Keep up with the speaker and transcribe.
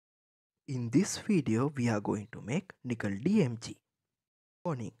In this video, we are going to make nickel DMG.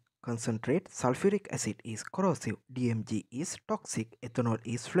 Warning: concentrate sulfuric acid is corrosive, DMG is toxic, ethanol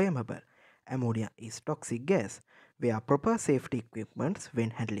is flammable, ammonia is toxic gas. Wear proper safety equipment when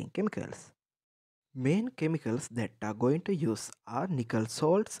handling chemicals. Main chemicals that are going to use are nickel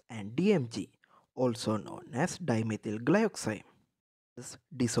salts and DMG, also known as dimethyl glyoxide.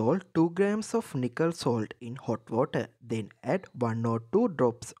 Dissolve 2 grams of nickel salt in hot water, then add 1 or 2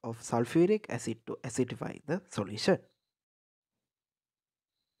 drops of sulfuric acid to acidify the solution.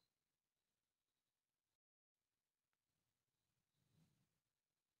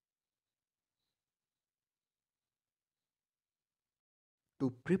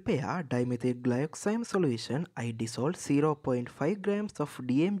 To prepare dimethyl glyoxime solution, I dissolve 0.5 grams of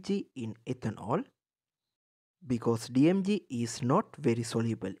DMG in ethanol because DMG is not very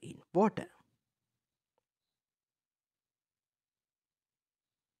soluble in water.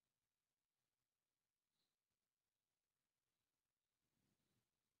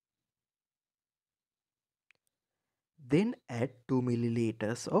 Then add 2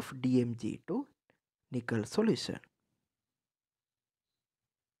 milliliters of DMG to nickel solution.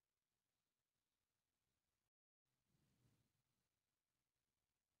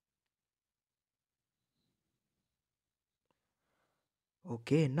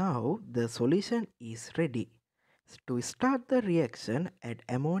 Okay, now the solution is ready. To start the reaction, add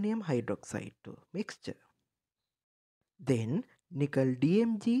ammonium hydroxide to mixture. Then nickel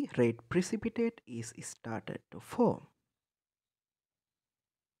DMG red precipitate is started to form.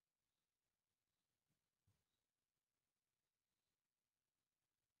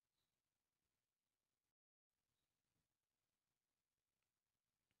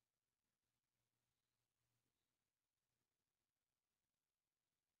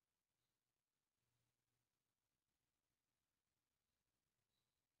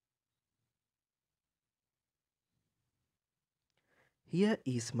 Here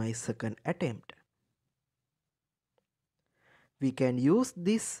is my second attempt. We can use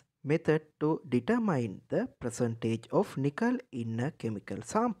this method to determine the percentage of nickel in a chemical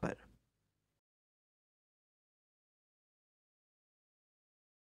sample.